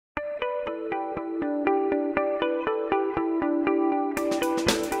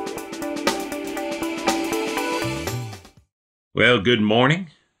Well, good morning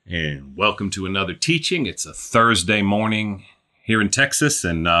and welcome to another teaching. It's a Thursday morning here in Texas,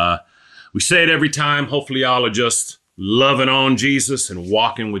 and we say it every time. Hopefully y'all are just loving on Jesus and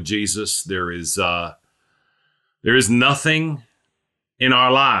walking with Jesus. There is nothing in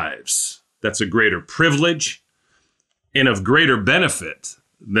our lives that's a greater privilege and of greater benefit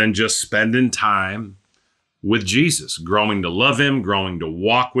than just spending time with Jesus, growing to love him, growing to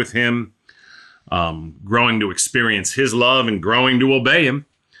walk with him, growing to experience his love and growing to obey him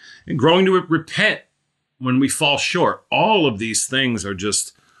and growing to repent when we fall short. All of these things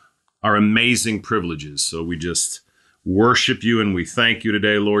are amazing privileges. So we just worship you and we thank you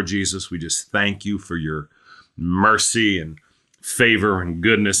today, Lord Jesus. We just thank you for your mercy and favor and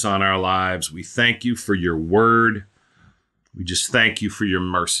goodness on our lives. We thank you for your word. We just thank you for your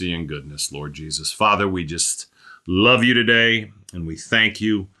mercy and goodness, Lord Jesus. Father, we just love you today and we thank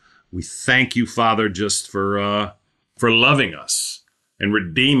you. We thank you, Father, just for loving us and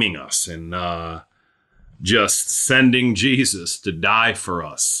redeeming us and just sending Jesus to die for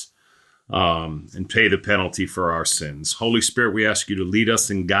us and pay the penalty for our sins. Holy Spirit, we ask you to lead us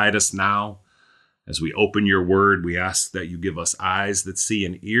and guide us now as we open your word. We ask that you give us eyes that see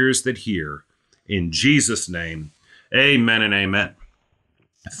and ears that hear. In Jesus' name, amen and amen.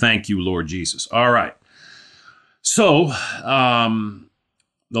 Thank you, Lord Jesus. All right. So,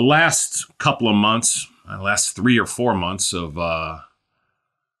 the last couple of months, last 3 or 4 months of, I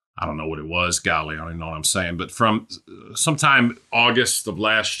don't know what it was, golly, I don't even know what I'm saying, but from sometime August of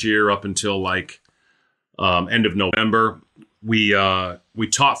last year up until end of November, we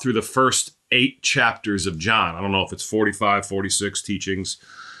taught through the first 8 chapters of John. I don't know if it's 45, 46 teachings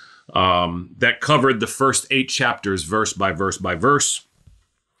that covered the first 8 chapters verse by verse by verse.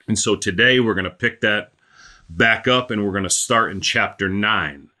 And so today we're going to pick that back up and we're going to start in chapter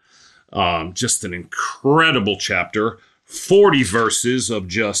 9. Just an incredible chapter, 41 verses of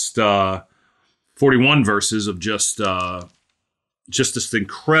just this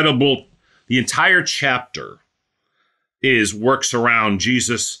incredible. The entire chapter works around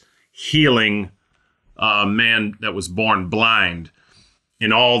Jesus healing a man that was born blind,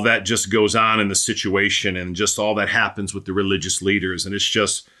 and all that just goes on in the situation, and just all that happens with the religious leaders, and it's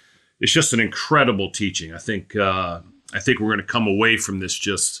just an incredible teaching. I think we're going to come away from this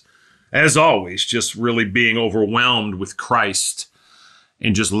just, as always, just really being overwhelmed with Christ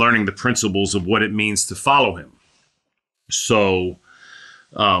and just learning the principles of what it means to follow him. So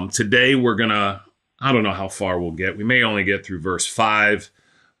today we're going to, I don't know how far we'll get. We may only get through verse 5,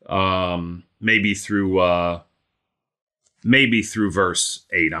 maybe through verse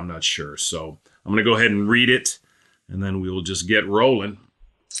 8. I'm not sure. So I'm going to go ahead and read it, and then we will just get rolling.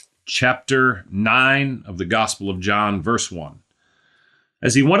 Chapter 9 of the Gospel of John, verse 1.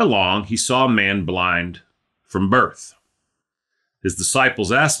 As he went along, he saw a man blind from birth. His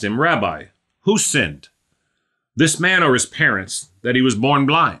disciples asked him, "Rabbi, who sinned, this man or his parents, that he was born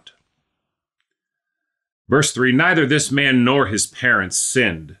blind?" Verse 3, "Neither this man nor his parents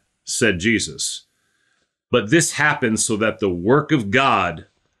sinned," said Jesus, "but this happened so that the work of God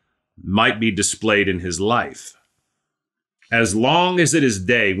might be displayed in his life. As long as it is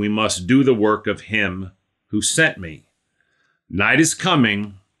day, we must do the work of him who sent me. Night is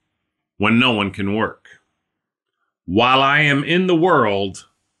coming when no one can work. While I am in the world,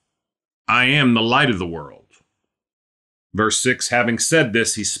 I am the light of the world." Verse 6, having said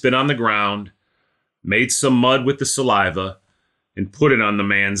this, he spit on the ground, made some mud with the saliva, and put it on the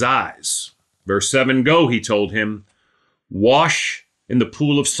man's eyes. Verse 7, "Go," he told him, "wash in the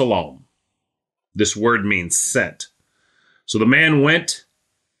Pool of Siloam." This word means sent. So the man went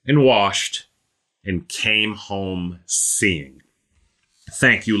and washed and came home seeing.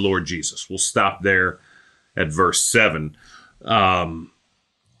 Thank you, Lord Jesus. We'll stop there at verse 7.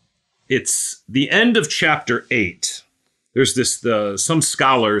 It's the end of chapter 8. There's some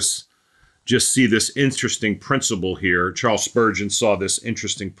scholars just see this interesting principle here. Charles Spurgeon saw this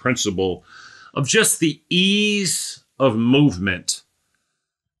interesting principle of just the ease of movement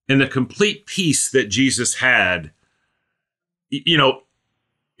and the complete peace that Jesus had,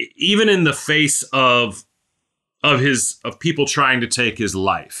 even in the face of people trying to take his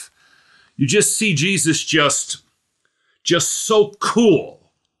life. You just see Jesus just so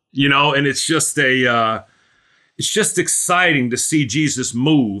cool, and it's just exciting to see Jesus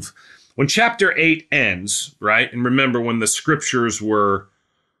move. When chapter 8 ends, right? And remember, when the scriptures were,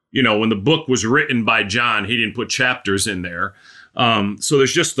 when the book was written by John, he didn't put chapters in there. So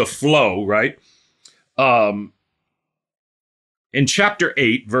there's just the flow, right? In chapter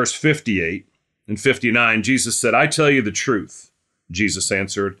 8, verse 58 and 59, Jesus said, "I tell you the truth." Jesus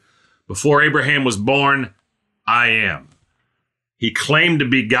answered, "Before Abraham was born, I am." He claimed to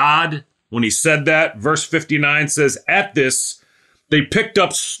be God when he said that. Verse 59 says, at this, they picked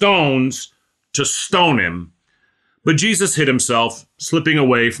up stones to stone him, but Jesus hid himself, slipping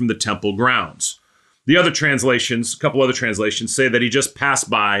away from the temple grounds. The other translations, a couple other translations, say that he just passed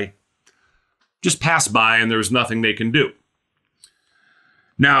by, and there was nothing they can do.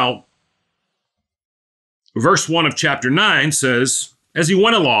 Now, verse 1 of chapter 9 says, as he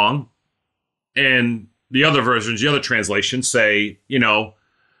went along, and the other versions, the other translations say,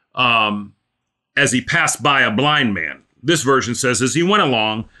 as he passed by a blind man. This version says, as he went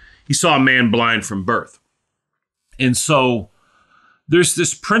along, he saw a man blind from birth. And so there's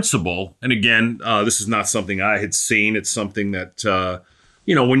this principle, and again, this is not something I had seen. It's something that,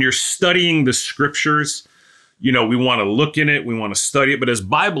 when you're studying the scriptures, we want to look in it, we want to study it. But as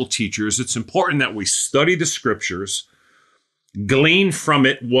Bible teachers, it's important that we study the scriptures, glean from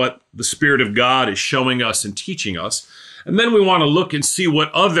it what the Spirit of God is showing us and teaching us. And then we want to look and see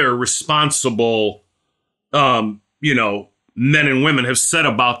what other responsible, men and women have said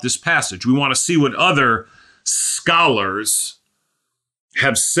about this passage. We want to see what other scholars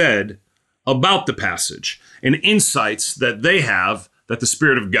have said about the passage and insights that they have that the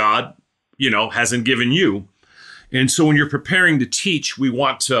Spirit of God, hasn't given you. And so when you're preparing to teach, we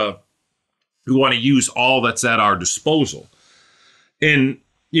want to use all that's at our disposal. And,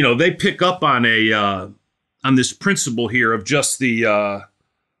 they pick up on on this principle here of just the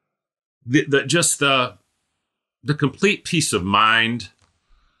complete peace of mind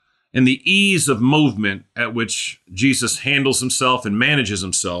and the ease of movement at which Jesus handles himself and manages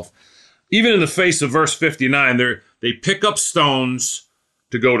himself. Even in the face of verse 59, they pick up stones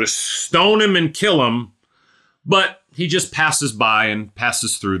to go to stone him and kill him, but he just passes by and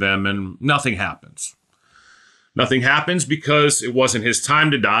passes through them, and nothing happens. Nothing happens because it wasn't his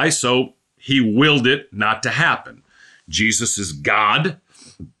time to die, so he willed it not to happen. Jesus is God.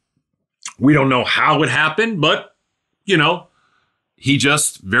 We don't know how it happened, but, he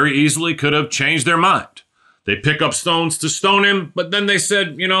just very easily could have changed their mind. They pick up stones to stone him, but then they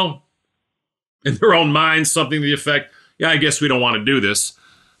said, in their own minds, something to the effect, I guess we don't want to do this,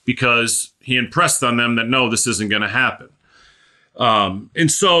 because he impressed on them that, no, this isn't going to happen.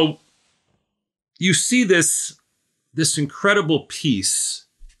 And so you see this incredible peace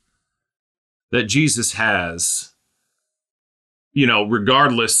that Jesus has,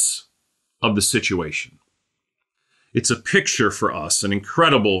 regardless of the situation. It's a picture for us, an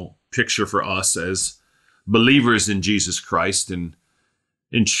incredible picture for us as believers in Jesus Christ and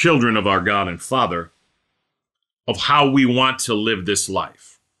children of our God and Father, of how we want to live this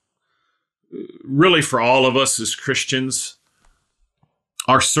life. Really, for all of us as Christians,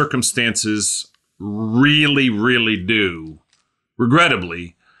 our circumstances really, really do,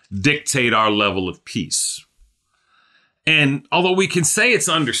 regrettably, dictate our level of peace. And although we can say it's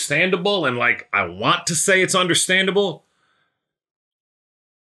understandable, and I want to say it's understandable,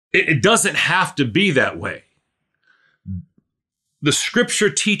 it doesn't have to be that way. The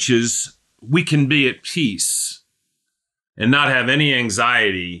scripture teaches we can be at peace and not have any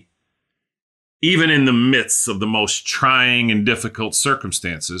anxiety, even in the midst of the most trying and difficult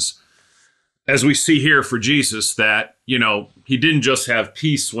circumstances. As we see here for Jesus, that, he didn't just have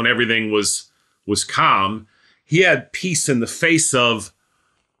peace when everything was calm. He had peace in the face of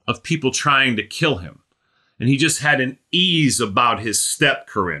people trying to kill him. And he just had an ease about his step,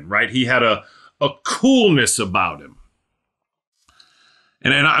 Corinne, right? He had a coolness about him.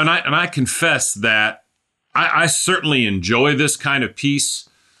 And I confess that I certainly enjoy this kind of peace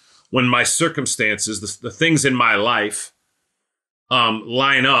when my circumstances, the things in my life,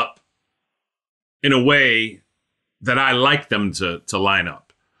 line up in a way that I like them to line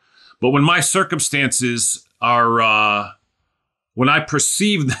up. But when my circumstances are, when I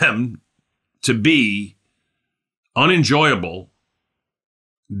perceive them to be unenjoyable,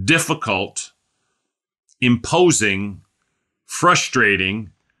 difficult, imposing,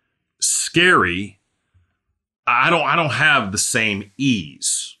 frustrating, scary, I don't have the same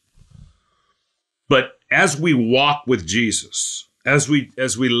ease. But as we walk with Jesus, as we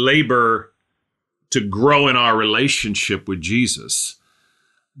labor to grow in our relationship with Jesus,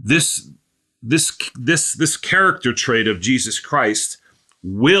 this character trait of Jesus Christ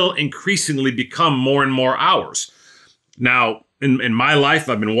will increasingly become more and more ours. Now, in my life,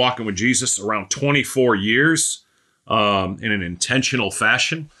 I've been walking with Jesus around 24 years in an intentional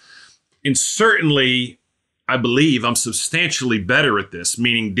fashion. And certainly, I believe I'm substantially better at this,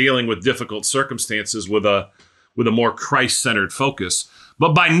 meaning dealing with difficult circumstances with a more Christ-centered focus.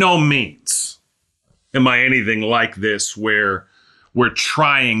 But by no means am I anything like this, where where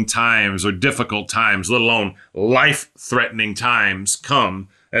trying times or difficult times, let alone life-threatening times come,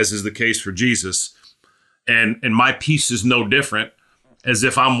 as is the case for Jesus. And my peace is no different, as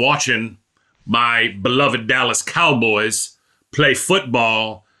if I'm watching my beloved Dallas Cowboys play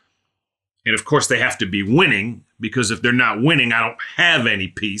football. And of course, they have to be winning, because if they're not winning, I don't have any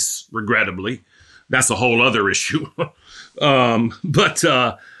peace, regrettably. That's a whole other issue.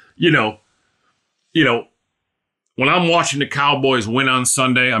 When I'm watching the Cowboys win on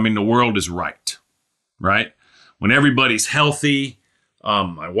Sunday, I mean, the world is right? When everybody's healthy,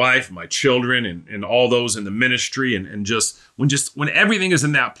 my wife, my children, and all those in the ministry, and when everything is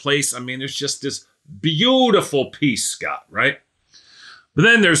in that place, I mean, there's just this beautiful peace, Scott, right? But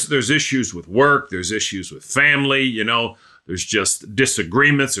then there's issues with work, there's issues with family, there's just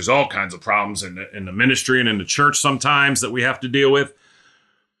disagreements, there's all kinds of problems in the ministry and in the church sometimes that we have to deal with.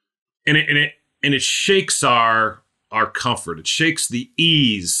 And it shakes our comfort. It shakes the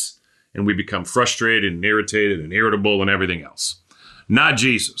ease, and we become frustrated and irritated and irritable and everything else. Not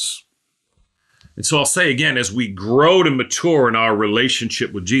Jesus. And so I'll say again, as we grow to mature in our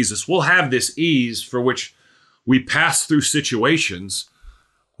relationship with Jesus, we'll have this ease for which we pass through situations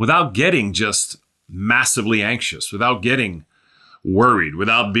without getting just massively anxious, without getting worried,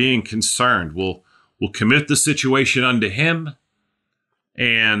 without being concerned. We'll commit the situation unto Him,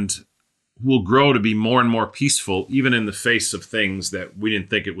 and we'll grow to be more and more peaceful, even in the face of things that we didn't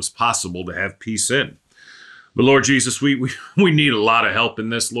think it was possible to have peace in. But Lord Jesus, we need a lot of help in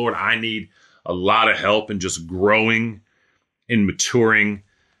this, Lord. I need a lot of help in just growing and maturing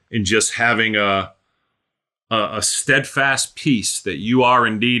and just having a steadfast peace that you are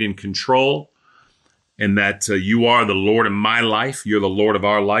indeed in control, and that you are the Lord of my life. You're the Lord of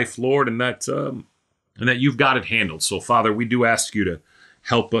our life, Lord, and that you've got it handled. So, Father, we do ask you to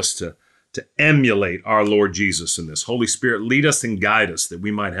help us to emulate our Lord Jesus in this. Holy Spirit, lead us and guide us that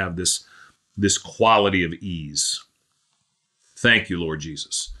we might have this quality of ease. Thank you, Lord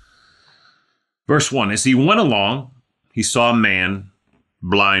Jesus. Verse 1, as he went along, he saw a man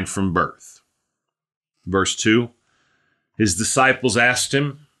blind from birth. Verse 2, his disciples asked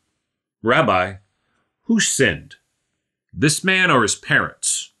him, Rabbi, who sinned, this man or his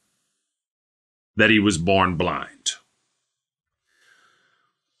parents, that he was born blind?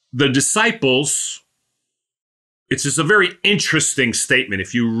 The disciples, it's just a very interesting statement.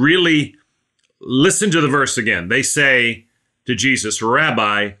 If you really listen to the verse again, they say to Jesus,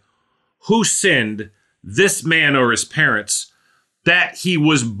 Rabbi, who sinned, this man or his parents, that he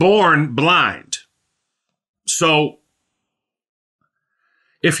was born blind? So,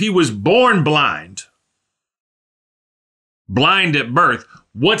 if he was born blind at birth,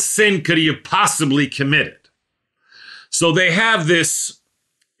 what sin could he have possibly committed? So they have this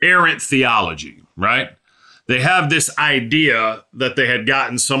errant theology, right? They have this idea that they had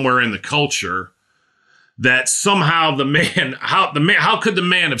gotten somewhere in the culture that somehow how could the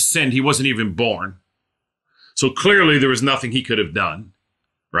man have sinned? He wasn't even born. So clearly there was nothing he could have done,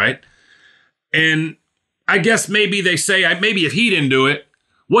 right? And I guess maybe they say, maybe if he didn't do it,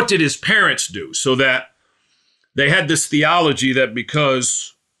 what did his parents do? So that they had this theology that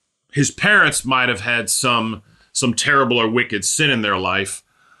because his parents might have had some terrible or wicked sin in their life,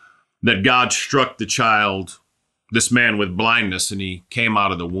 that God struck the child, this man, with blindness, and he came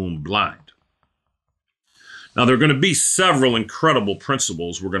out of the womb blind. Now, there are going to be several incredible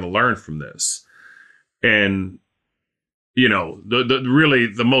principles we're going to learn from this. And really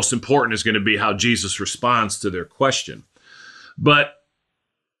the most important is going to be how Jesus responds to their question. But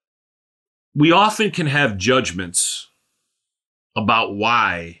we often can have judgments about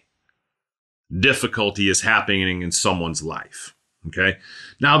why difficulty is happening in someone's life. Okay.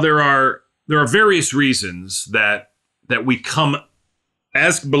 Now there are various reasons that we come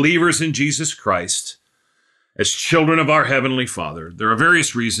as believers in Jesus Christ, as children of our Heavenly Father. There are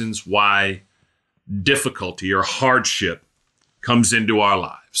various reasons why difficulty or hardship comes into our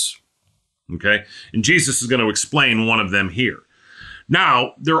lives. Okay? And Jesus is going to explain one of them here.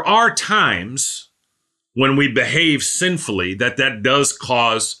 Now, there are times when we behave sinfully that does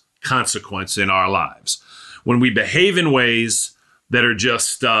cause consequence in our lives. When we behave in ways that are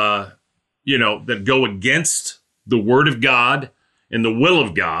just, that go against the Word of God and the will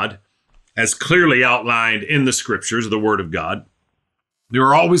of God, as clearly outlined in the Scriptures, the Word of God, there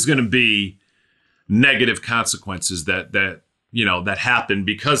are always going to be negative consequences that happen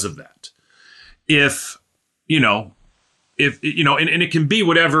because of that. And it can be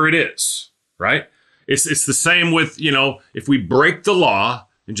whatever it is, right? It's the same with, if we break the law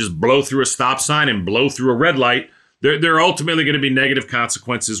and just blow through a stop sign and blow through a red light, there are ultimately going to be negative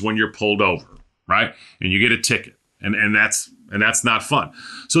consequences when you're pulled over, right? And you get a ticket. And that's and that's not fun.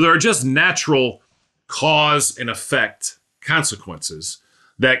 So there are just natural cause and effect consequences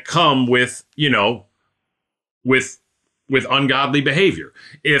that come with, with ungodly behavior.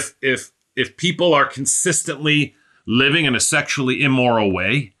 If people are consistently living in a sexually immoral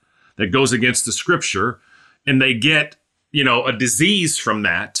way that goes against the scripture, and they get, a disease from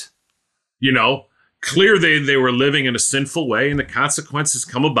that, clear they were living in a sinful way, and the consequences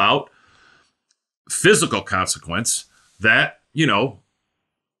come about, physical consequence that,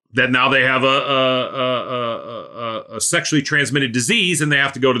 that now they have a sexually transmitted disease, and they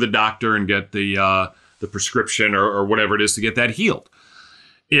have to go to the doctor and get the prescription or whatever it is to get that healed.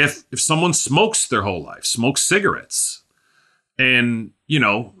 If someone smokes their whole life, smokes cigarettes, and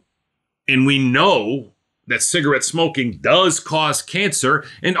we know that cigarette smoking does cause cancer,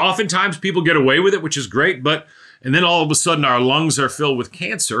 and oftentimes people get away with it, which is great, and then all of a sudden our lungs are filled with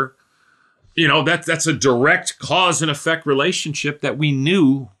cancer, that's a direct cause and effect relationship that we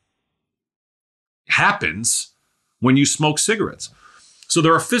knew happens when you smoke cigarettes. So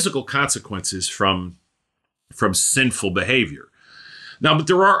there are physical consequences from sinful behavior. Now, but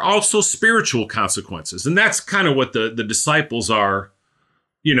there are also spiritual consequences, and that's kind of what the disciples are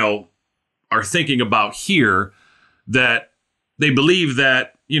thinking about here, that they believe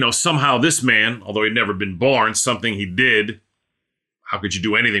that, somehow this man, although he'd never been born, something he did, how could you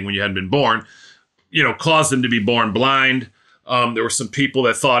do anything when you hadn't been born, caused him to be born blind. There were some people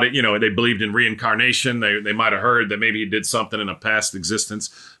that thought they believed in reincarnation. They might have heard that maybe he did something in a past existence.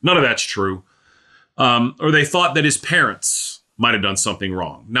 None of that's true. Or they thought that his parents might have done something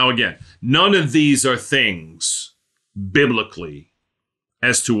wrong. Now, again, none of these are things biblically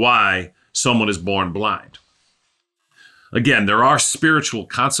as to why someone is born blind. Again, there are spiritual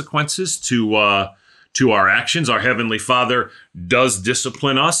consequences to our actions. Our Heavenly Father does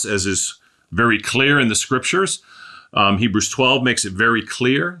discipline us, as is very clear in the scriptures. Hebrews 12 makes it very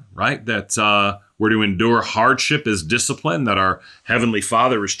clear, right, that we're to endure hardship as discipline, that our Heavenly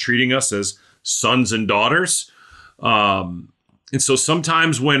Father is treating us as sons and daughters. And so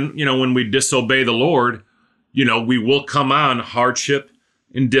sometimes when we disobey the Lord, we will come on hardship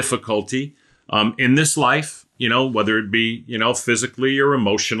and difficulty in this life, whether it be, physically or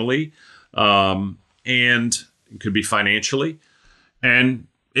emotionally, and it could be financially. And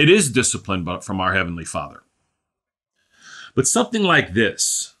it is discipline from our Heavenly Father. But something like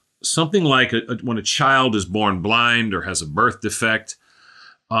this, something like when a child is born blind or has a birth defect,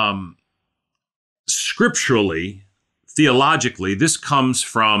 scripturally, theologically, this comes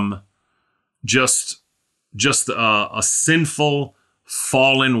from just a sinful,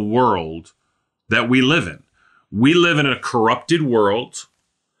 fallen world that we live in. We live in a corrupted world,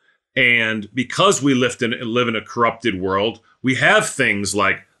 and because we live in a corrupted world, we have things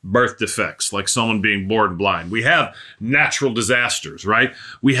like birth defects, like someone being born blind. We have natural disasters, right?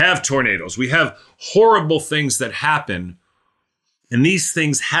 We have tornadoes. We have horrible things that happen. And these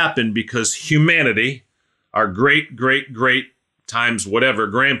things happen because humanity, our great times whatever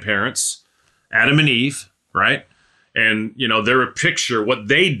grandparents, Adam and Eve, right? And, they're a picture, what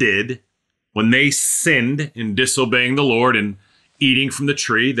they did when they sinned in disobeying the Lord and eating from the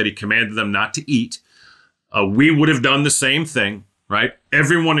tree that he commanded them not to eat. We would have done the same thing, right?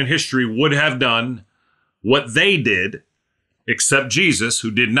 Everyone in history would have done what they did, except Jesus,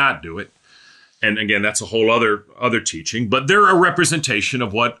 who did not do it. And again, that's a whole other teaching, but they're a representation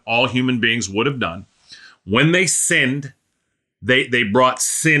of what all human beings would have done. When they sinned, they brought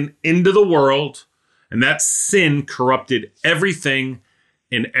sin into the world, and that sin corrupted everything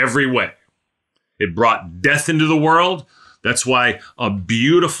in every way. It brought death into the world. That's why a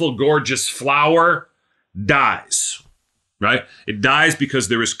beautiful, gorgeous flower dies, right? It dies because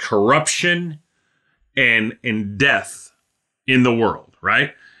there is corruption and death in the world,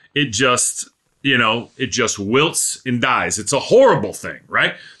 right? It just wilts and dies. It's a horrible thing,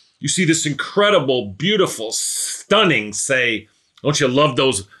 right? You see this incredible, beautiful, stunning, don't you love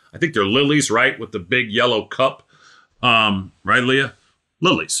those? I think they're lilies, right? With the big yellow cup. Right, Leah?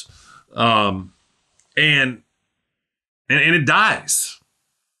 Lilies. And it dies.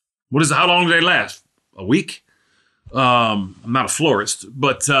 How long do they last? A week? I'm not a florist,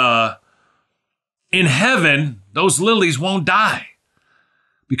 but in heaven, those lilies won't die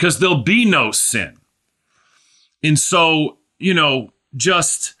because there'll be no sin. And so,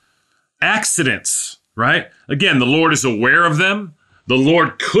 just accidents, right? Again, the Lord is aware of them. The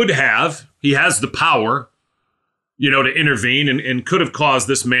Lord he has the power, to intervene and could have caused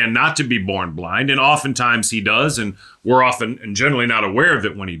this man not to be born blind. And oftentimes he does, and we're often and generally not aware of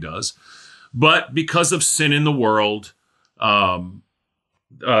it when he does. But because of sin in the world,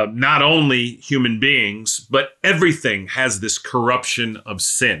 not only human beings, but everything has this corruption of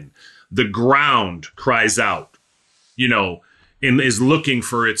sin. The ground cries out, and is looking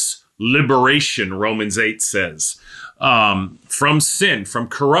for its liberation, Romans 8 says, from sin, from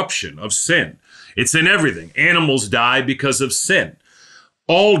corruption of sin. It's in everything. Animals die because of sin.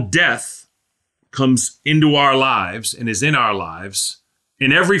 All death comes into our lives and is in our lives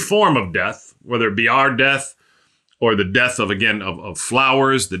in every form of death, whether it be our death or the death of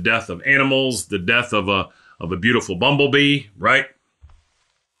flowers, the death of animals, the death of a beautiful bumblebee, right?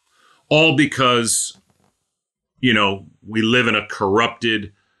 All because, we live in a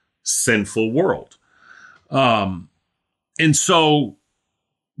corrupted, sinful world. And so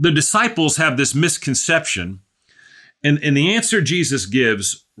the disciples have this misconception, and the answer Jesus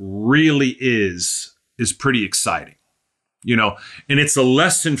gives really is pretty exciting, and it's a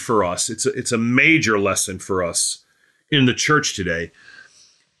lesson for us. It's a major lesson for us in the church today.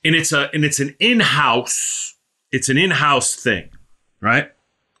 And it's an in-house thing, right?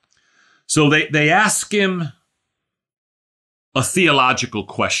 So they ask him a theological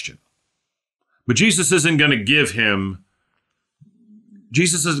question, but Jesus isn't going to give them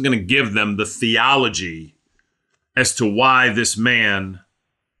the theology as to why this man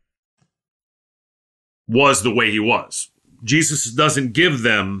was the way he was. Jesus doesn't give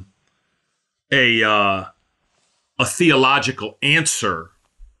them a theological answer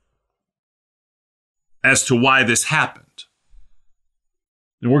as to why this happened.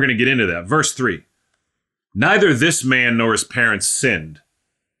 And we're going to get into that. Verse 3. Neither this man nor his parents sinned,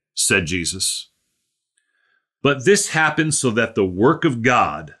 said Jesus. But this happened so that the work of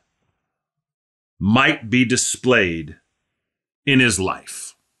God might be displayed in his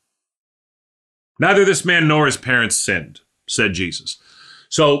life. Neither this man nor his parents sinned, said Jesus.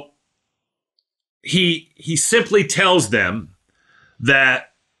 So he simply tells them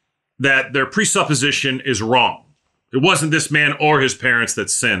that their presupposition is wrong. It wasn't this man or his parents that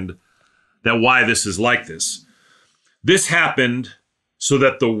sinned, that why this is like this. This happened so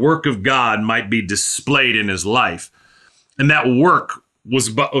that the work of God might be displayed in his life. And that work was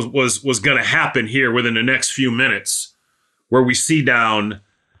going to happen here within the next few minutes, where we see down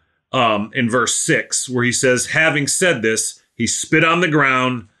in verse 6, where he says, having said this, he spit on the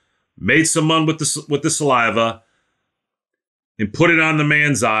ground, made some mud with the saliva, and put it on the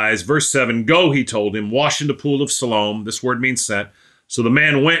man's eyes. Verse 7, go, he told him, wash in the pool of Siloam. This word means sent. So the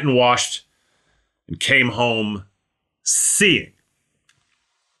man went and washed and came home seeing.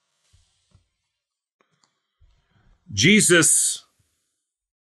 Jesus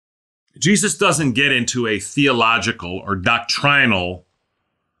doesn't get into a theological or doctrinal,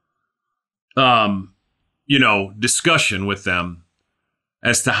 discussion with them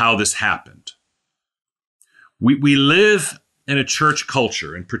as to how this happened. We live in a church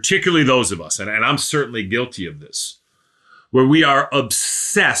culture, and particularly those of us, and I'm certainly guilty of this, where we are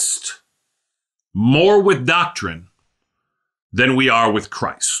obsessed more with doctrine than we are with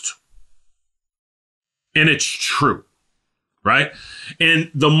Christ. And it's true, right?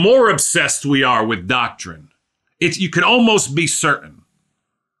 And the more obsessed we are with doctrine, you can almost be certain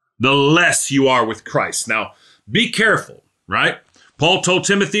the less you are with Christ. Now, be careful, right? Paul told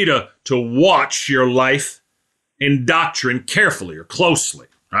Timothy to watch your life in doctrine carefully or closely,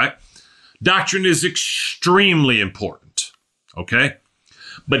 right? Doctrine is extremely important, okay?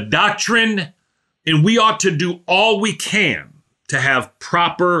 But doctrine, and we ought to do all we can to have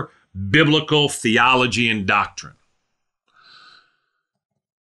proper biblical theology and doctrine.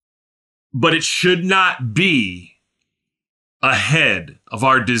 But it should not be ahead of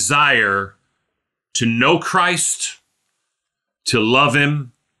our desire to know Christ, to love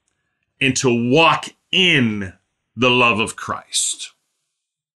him, and to walk in the love of Christ.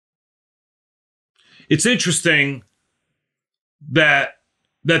 It's interesting that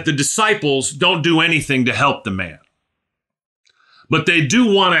the disciples don't do anything to help the man. But they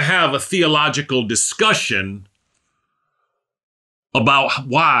do want to have a theological discussion about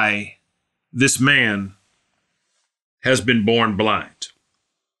why this man has been born blind.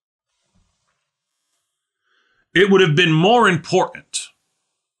 It would have been more important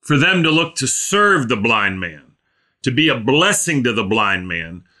for them to look to serve the blind man, to be a blessing to the blind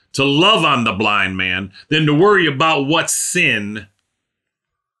man, to love on the blind man, than to worry about what sin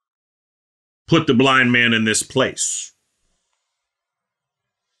put the blind man in this place.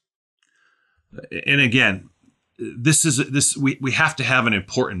 And again, we have to have an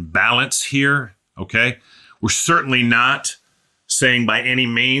important balance here, okay? We're certainly not saying by any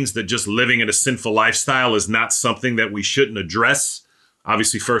means that just living in a sinful lifestyle is not something that we shouldn't address,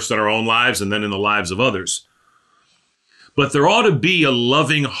 obviously first in our own lives and then in the lives of others. But there ought to be a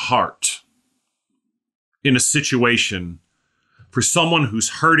loving heart in a situation for someone who's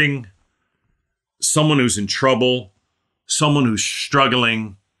hurting, someone who's in trouble, someone who's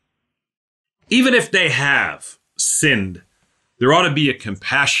struggling. Even if they have sinned, there ought to be a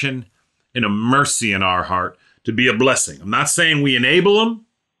compassion and a mercy in our heart to be a blessing. I'm not saying we enable them,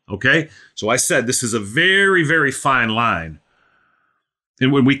 okay? So I said this is a very, very fine line.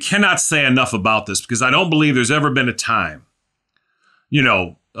 And we cannot say enough about this, because I don't believe there's ever been a time,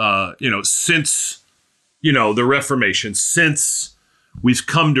 since, the Reformation, since we've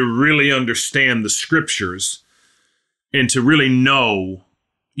come to really understand the scriptures and to really know,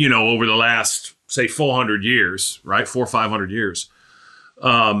 over the last, say, 400 years, right? 400 or 500 years,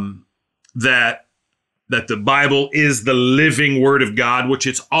 that the Bible is the living word of God, which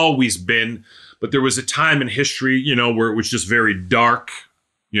it's always been. But there was a time in history, where it was just very dark,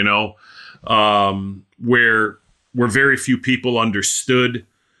 where very few people understood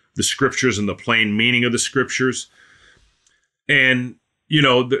the scriptures and the plain meaning of the scriptures. And,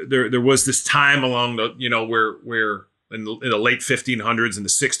 there was this time along the, where in the late 1500s and the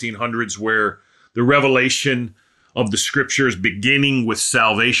 1600s, where the revelation of the scriptures, beginning with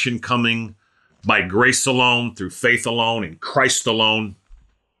salvation coming by grace alone, through faith alone, in Christ alone.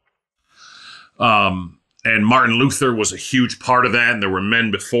 And Martin Luther was a huge part of that, and there were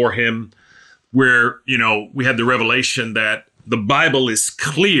men before him, where, we had the revelation that the Bible is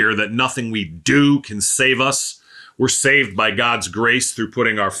clear that nothing we do can save us. We're saved by God's grace through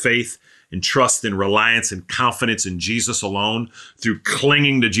putting our faith and trust and reliance and confidence in Jesus alone, through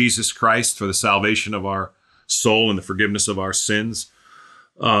clinging to Jesus Christ for the salvation of our soul and the forgiveness of our sins.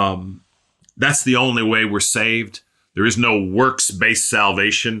 That's the only way we're saved. There is no works-based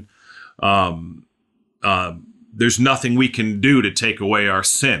salvation. There's nothing we can do to take away our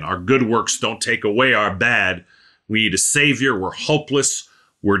sin. Our good works don't take away our bad. We need a Savior. We're hopeless.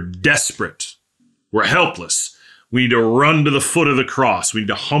 We're desperate. We're helpless. We need to run to the foot of the cross. We need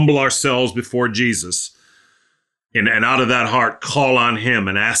to humble ourselves before Jesus, and out of that heart, call on him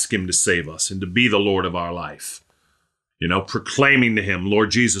and ask him to save us and to be the Lord of our life. Proclaiming to him,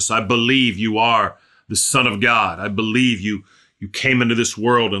 Lord Jesus, I believe you are the Son of God. I believe you came into this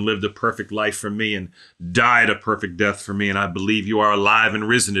world and lived a perfect life for me and died a perfect death for me. And I believe you are alive and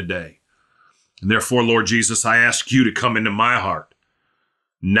risen today. And therefore, Lord Jesus, I ask you to come into my heart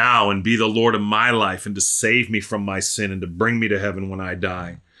now and be the Lord of my life, and to save me from my sin and to bring me to heaven when I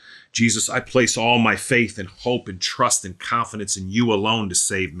die. Jesus, I place all my faith and hope and trust and confidence in you alone to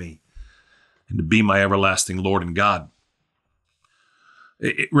save me and to be my everlasting Lord and God.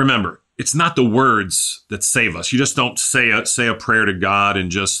 Remember, it's not the words that save us. You just don't say a prayer to God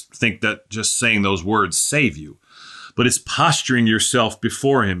and just think that just saying those words save you. But it's posturing yourself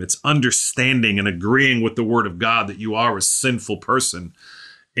before him. It's understanding and agreeing with the word of God that you are a sinful person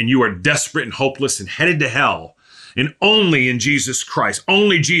and you are desperate and hopeless and headed to hell. And only in Jesus Christ,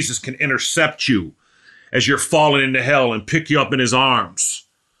 only Jesus can intercept you as you're falling into hell and pick you up in his arms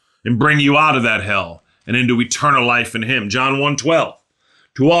and bring you out of that hell and into eternal life in him. John 1:12.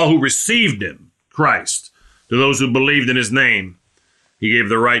 To all who received him, Christ, to those who believed in his name, he gave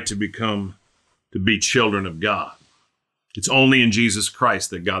the right to be children of God. It's only in Jesus Christ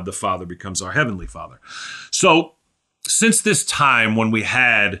that God the Father becomes our heavenly Father. So, since this time when we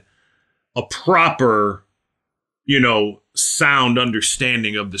had a proper, sound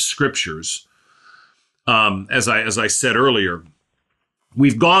understanding of the scriptures, as I said earlier,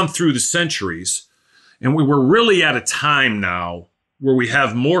 we've gone through the centuries, and we were really at a time now where we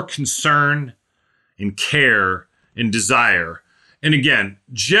have more concern and care and desire. And again,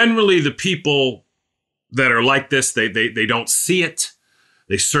 generally the people that are like this, they don't see it.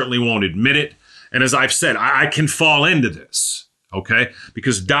 They certainly won't admit it. And as I've said, I can fall into this, okay?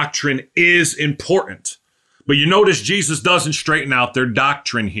 Because doctrine is important. But you notice Jesus doesn't straighten out their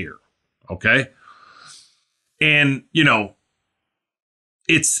doctrine here, okay? And,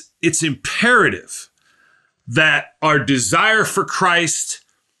 it's imperative that our desire for Christ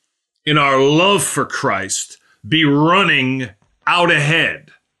and our love for Christ be running out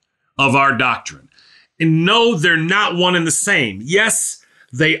ahead of our doctrine. And no, they're not one and the same. Yes,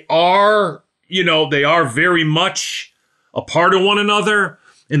 they are, they are very much a part of one another,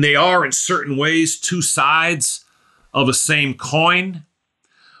 and they are in certain ways two sides of a same coin.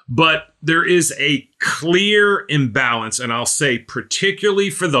 But there is a clear imbalance, and I'll say particularly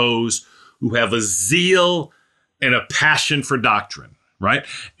for those who have a zeal and a passion for doctrine, right?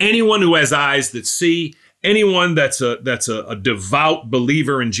 Anyone who has eyes that see, anyone that's a devout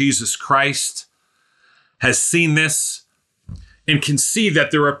believer in Jesus Christ has seen this and can see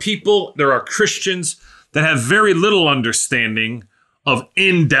that there are people, there are Christians that have very little understanding of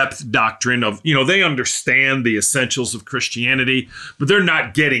in-depth doctrine of, they understand the essentials of Christianity, but they're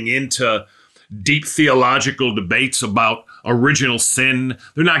not getting into deep theological debates about original sin.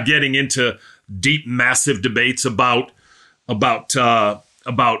 They're not getting into deep, massive debates about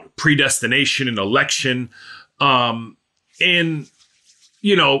predestination and election.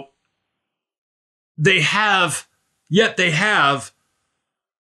 They have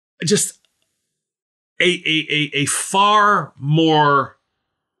just a far more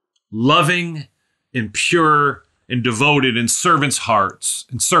loving and pure and devoted and servant hearts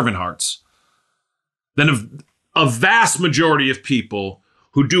than a vast majority of people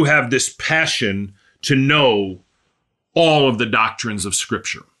who do have this passion to know all of the doctrines of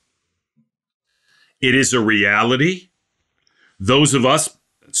Scripture. It is a reality. Those of us,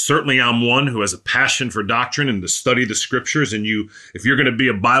 certainly I'm one who has a passion for doctrine and to study the Scriptures, and if you're going to be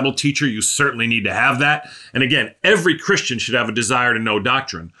a Bible teacher, you certainly need to have that. And again, every Christian should have a desire to know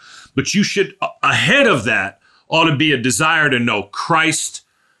doctrine, but you should, ahead of that, ought to be a desire to know Christ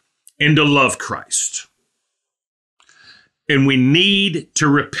and to love Christ. And we need to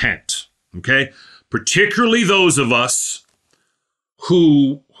repent, okay? Particularly those of us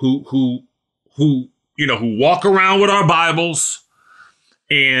who walk around with our Bibles,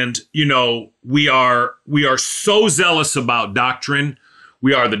 and we are so zealous about doctrine.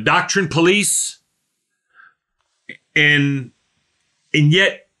 We are the doctrine police, and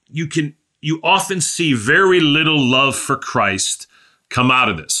yet you often see very little love for Christ come out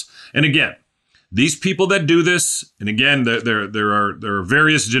of this. And again, these people that do this, and again, there are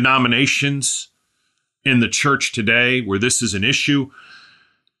various denominations in the church today where this is an issue.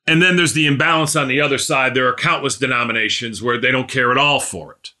 And then there's the imbalance on the other side. There are countless denominations where they don't care at all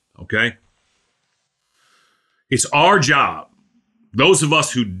for it, okay? It's our job, those of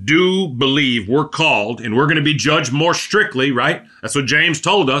us who do believe we're called and we're going to be judged more strictly, right? That's what James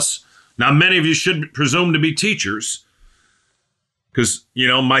told us. Now, many of you should presume to be teachers because,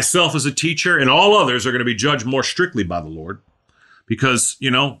 myself as a teacher and all others are going to be judged more strictly by the Lord because,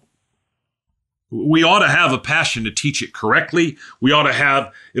 we ought to have a passion to teach it correctly. It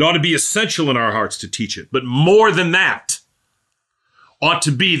ought to be essential in our hearts to teach it. But more than that, ought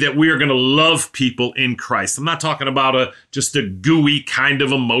to be that we are going to love people in Christ. I'm not talking about just a gooey kind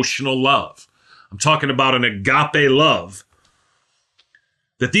of emotional love. I'm talking about an agape love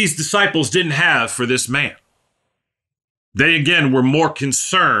that these disciples didn't have for this man. They, again, were more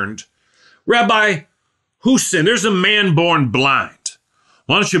concerned. Rabbi, who sinned? There's a man born blind.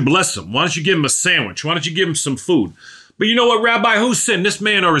 Why don't you bless him? Why don't you give him a sandwich? Why don't you give him some food? But you know what, Rabbi? Who sinned, this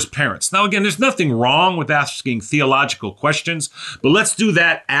man or his parents? Now, again, there's nothing wrong with asking theological questions, but let's do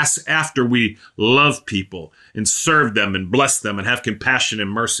that after we love people and serve them and bless them and have compassion and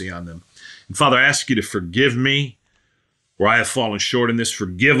mercy on them. And Father, I ask you to forgive me where I have fallen short in this.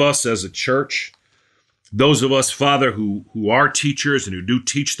 Forgive us as a church. Those of us, Father, who are teachers and who do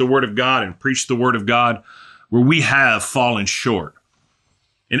teach the Word of God and preach the Word of God, where we have fallen short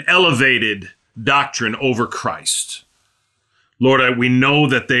and elevated doctrine over Christ. Lord, we know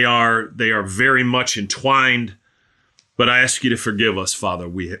that they are very much entwined, but I ask you to forgive us, Father,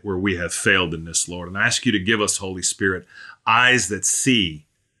 where we have failed in this, Lord. And I ask you to give us, Holy Spirit, eyes that see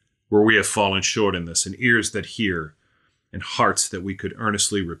where we have fallen short in this, and ears that hear, and hearts that we could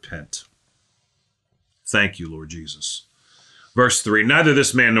earnestly repent. Thank you, Lord Jesus. Verse 3, neither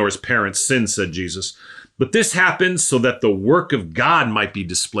this man nor his parents sinned, said Jesus, but this happened so that the work of God might be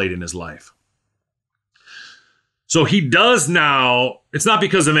displayed in his life. So he does now, it's not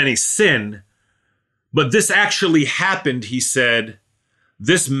because of any sin, but this actually happened, he said,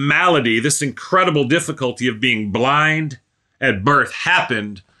 this malady, this incredible difficulty of being blind at birth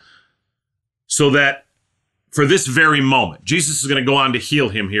happened so that for this very moment, Jesus is going to go on to heal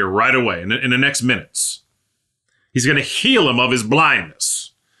him here right away in the next minutes. He's going to heal him of his blindness.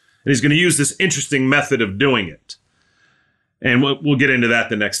 And he's going to use this interesting method of doing it. And we'll get into that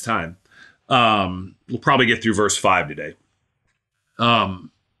the next time. We'll probably get through verse 5 today.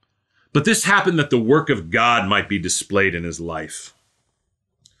 But this happened that the work of God might be displayed in his life.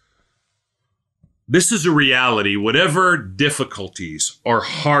 This is a reality. Whatever difficulties or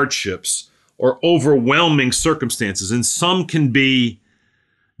hardships or overwhelming circumstances, and some can be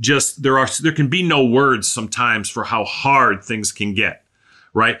just, there can be no words sometimes for how hard things can get.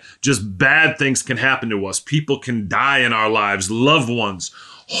 Right? Just bad things can happen to us. People can die in our lives, loved ones,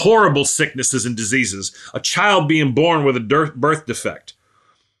 horrible sicknesses and diseases, a child being born with a birth defect.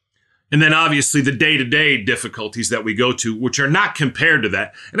 And then obviously the day-to-day difficulties that we go to, which are not compared to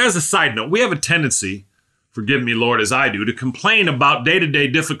that. And as a side note, we have a tendency, forgive me, Lord, as I do, to complain about day-to-day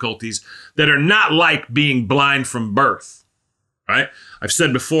difficulties that are not like being blind from birth, right? I've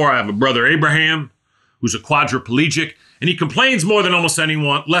said before, I have a brother, Abraham, who's a quadriplegic, and he complains more than less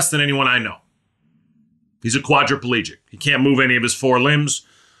than anyone I know. He's a quadriplegic. He can't move any of his four limbs.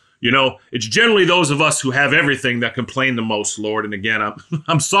 It's generally those of us who have everything that complain the most, Lord. And again,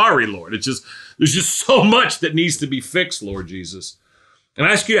 I'm sorry, Lord. There's just so much that needs to be fixed, Lord Jesus. And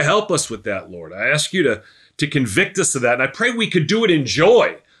I ask you to help us with that, Lord. I ask you to convict us of that. And I pray we could do it in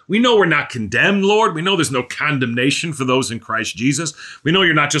joy. We know we're not condemned, Lord. We know there's no condemnation for those in Christ Jesus. We know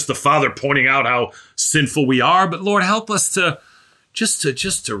you're not just the Father pointing out how sinful we are, but Lord, help us to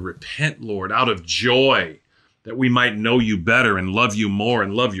repent, Lord, out of joy, that we might know you better and love you more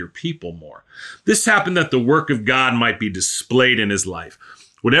and love your people more. This happened that the work of God might be displayed in his life.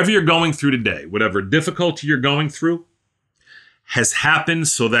 Whatever you're going through today, whatever difficulty you're going through, has happened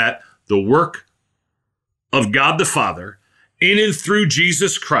so that the work of God the Father, in and through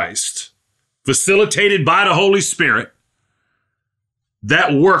Jesus Christ, facilitated by the Holy Spirit,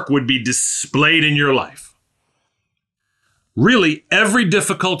 that work would be displayed in your life. Really, every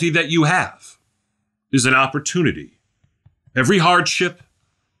difficulty that you have is an opportunity. Every hardship,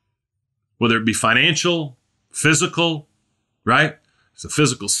 whether it be financial, physical, right? It's a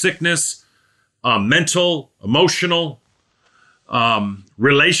physical sickness, mental, emotional,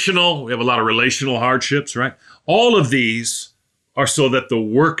 relational. We have a lot of relational hardships, right? All of these are so that the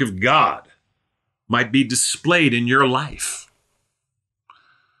work of God might be displayed in your life.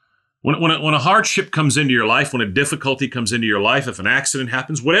 When a hardship comes into your life, when a difficulty comes into your life, if an accident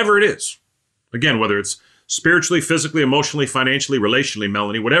happens, whatever it is, again, whether it's spiritually, physically, emotionally, financially, relationally,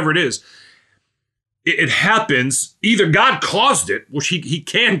 Melanie, whatever it is, it happens. Either God caused it, which he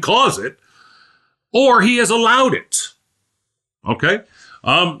can cause it, or he has allowed it. Okay?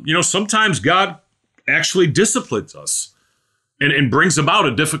 Sometimes God actually disciplines us and brings about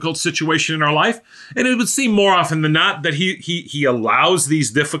a difficult situation in our life. And it would seem more often than not that he allows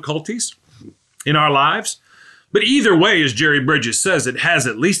these difficulties in our lives. But either way, as Jerry Bridges says, it has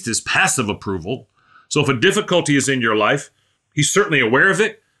at least his passive approval. So if a difficulty is in your life, he's certainly aware of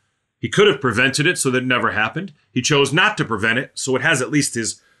it. He could have prevented it so that it never happened. He chose not to prevent it, so it has at least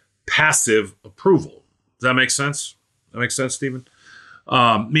his passive approval. Does that make sense? That makes sense, Stephen?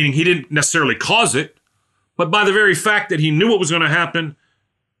 Meaning he didn't necessarily cause it, but by the very fact that he knew what was going to happen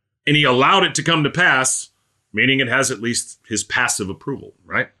and he allowed it to come to pass, meaning it has at least his passive approval,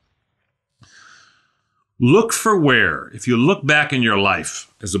 right? Look for where, if you look back in your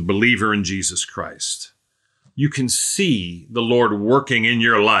life as a believer in Jesus Christ, you can see the Lord working in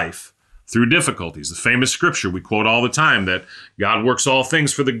your life through difficulties. The famous scripture we quote all the time, that God works all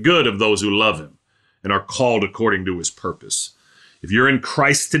things for the good of those who love him and are called according to his purpose. If you're in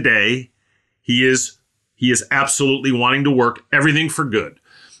Christ today, he is absolutely wanting to work everything for good.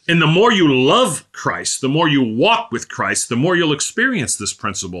 And the more you love Christ, the more you walk with Christ, the more you'll experience this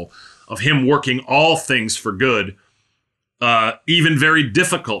principle of him working all things for good, even very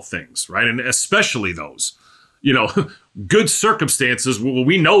difficult things, right? And especially those, good circumstances. Well,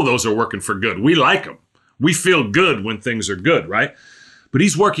 we know those are working for good. We like them. We feel good when things are good, right? But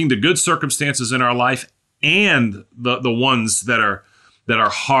he's working the good circumstances in our life and the ones that are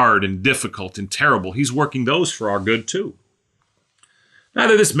hard and difficult and terrible. He's working those for our good too.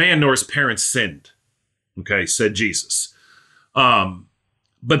 Neither this man nor his parents sinned, okay, said Jesus.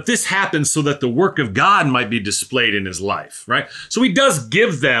 But this happens so that the work of God might be displayed in his life, right? So he does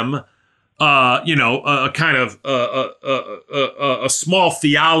give them, a kind of a small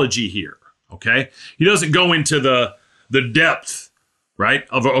theology here, okay? He doesn't go into the depth, right,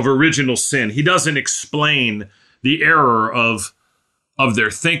 of original sin. He doesn't explain the error of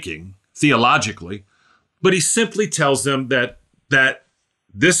their thinking theologically, but he simply tells them that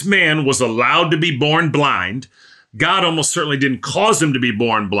this man was allowed to be born blind. God almost certainly didn't cause him to be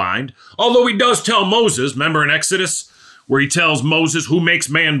born blind, although he does tell Moses, remember in Exodus, where he tells Moses, who makes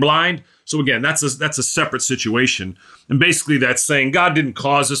man blind? So again, that's a separate situation. And basically that's saying God didn't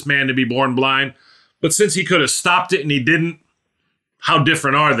cause this man to be born blind, but since he could have stopped it and he didn't, how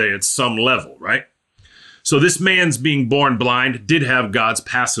different are they at some level, right? So this man's being born blind did have God's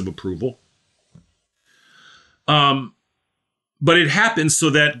passive approval. But it happens so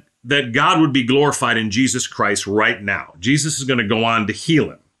that God would be glorified in Jesus Christ right now. Jesus is going to go on to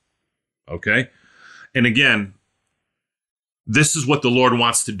heal him. Okay? And again, this is what the Lord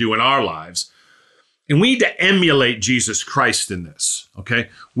wants to do in our lives. And we need to emulate Jesus Christ in this. Okay?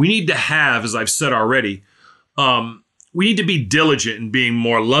 We need to have, as I've said already, we need to be diligent in being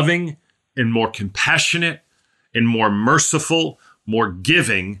more loving and more compassionate and more merciful, more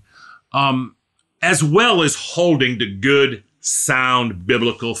giving, as well as holding to good, sound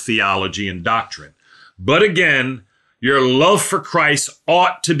biblical theology and doctrine. But again, your love for Christ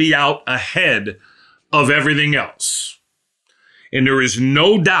ought to be out ahead of everything else. And there is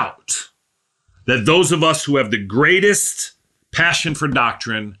no doubt that those of us who have the greatest passion for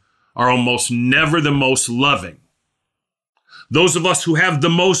doctrine are almost never the most loving. Those of us who have the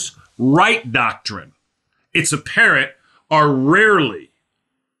most right doctrine, it's apparent, are rarely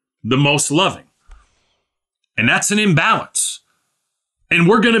the most loving. And that's an imbalance. And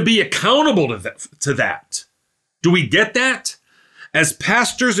we're going to be accountable to that. Do we get that? As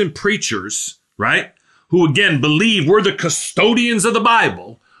pastors and preachers, right, who again believe we're the custodians of the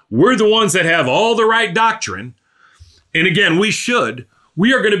Bible, we're the ones that have all the right doctrine, and again, we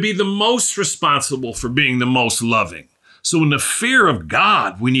are going to be the most responsible for being the most loving. So in the fear of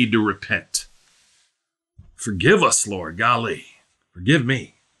God, we need to repent. Forgive us, Lord, golly, forgive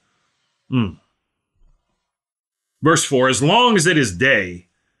me. Verse 4, as long as it is day,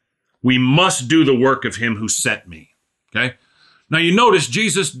 we must do the work of him who sent me. Okay? Now you notice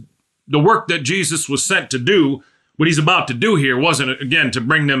the work that Jesus was sent to do, what he's about to do here wasn't, again, to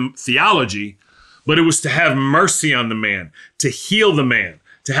bring them theology, but it was to have mercy on the man, to heal the man,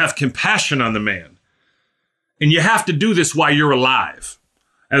 to have compassion on the man. And you have to do this while you're alive.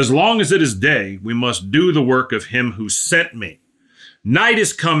 As long as it is day, we must do the work of him who sent me. Night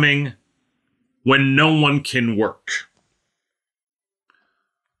is coming when no one can work.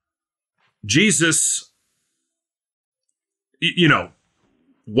 Jesus,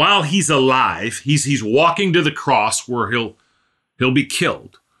 while he's alive, he's walking to the cross where he'll be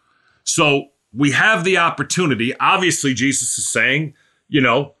killed. So we have the opportunity. Obviously, Jesus is saying,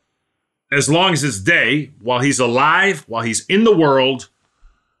 as long as it's day, while he's alive, while he's in the world,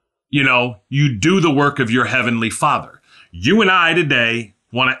 you do the work of your heavenly Father. You and I today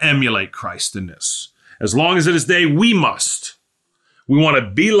want to emulate Christ in this. As long as it is day, we must. We want to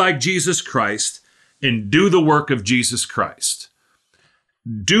be like Jesus Christ and do the work of Jesus Christ.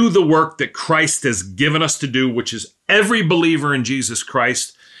 Do the work that Christ has given us to do, which is every believer in Jesus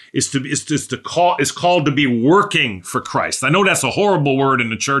Christ is called to be working for Christ. I know that's a horrible word in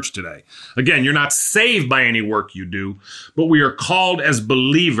the church today. Again, you're not saved by any work you do, but we are called as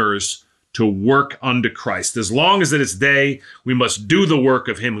believers to work unto Christ. As long as it is day, we must do the work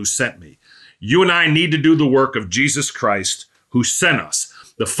of him who sent me. You and I need to do the work of Jesus Christ who sent us.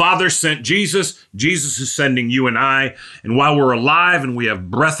 The Father sent Jesus. Jesus is sending you and I. And while we're alive and we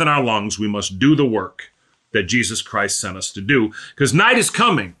have breath in our lungs, we must do the work that Jesus Christ sent us to do. Because night is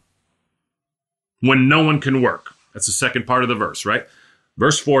coming when no one can work. That's the second part of the verse, right?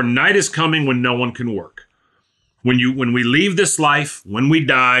 Verse 4, night is coming when no one can work. When we leave this life, when we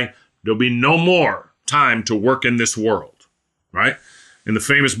die, there'll be no more time to work in this world, right? In the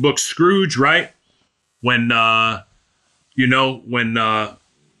famous book Scrooge, right? When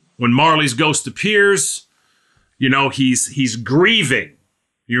Marley's ghost appears, he's grieving.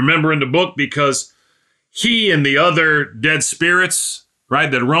 You remember in the book, because he and the other dead spirits,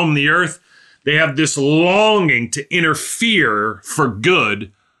 right, that roam the earth, they have this longing to interfere for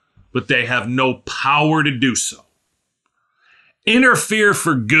good, but they have no power to do so. Interfere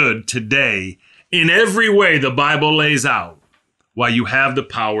for good today in every way the Bible lays out, while you have the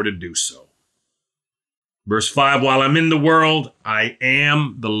power to do so. Verse 5, while I'm in the world, I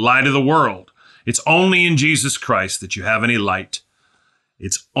am the light of the world. It's only in Jesus Christ that you have any light.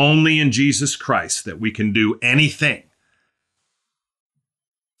 It's only in Jesus Christ that we can do anything.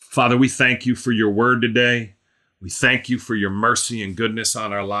 Father, we thank you for your word today. We thank you for your mercy and goodness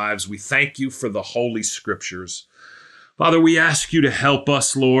on our lives. We thank you for the Holy Scriptures. Father, we ask you to help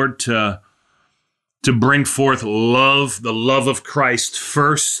us, Lord, to bring forth love, the love of Christ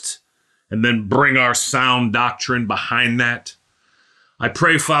first, and then bring our sound doctrine behind that. I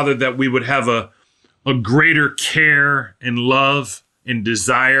pray, Father, that we would have a greater care and love and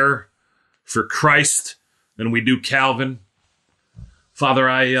desire for Christ than we do Calvin. Father,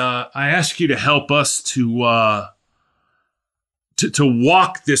 I ask you to help us to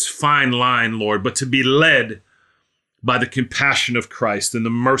walk this fine line, Lord, but to be led by the compassion of Christ and the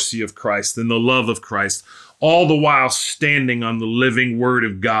mercy of Christ and the love of Christ, all the while standing on the living word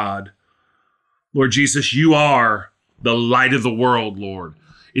of God. Lord Jesus, you are the light of the world, Lord.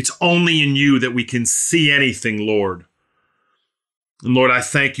 It's only in you that we can see anything, Lord. And Lord, I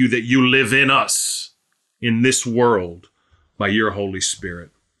thank you that you live in us in this world by your Holy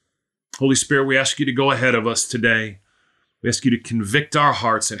Spirit. Holy Spirit, we ask you to go ahead of us today. We ask you to convict our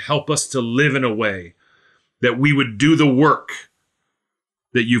hearts and help us to live in a way that we would do the work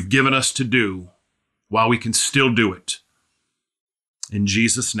that you've given us to do while we can still do it. In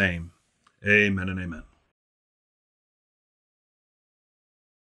Jesus' name, Amen and amen.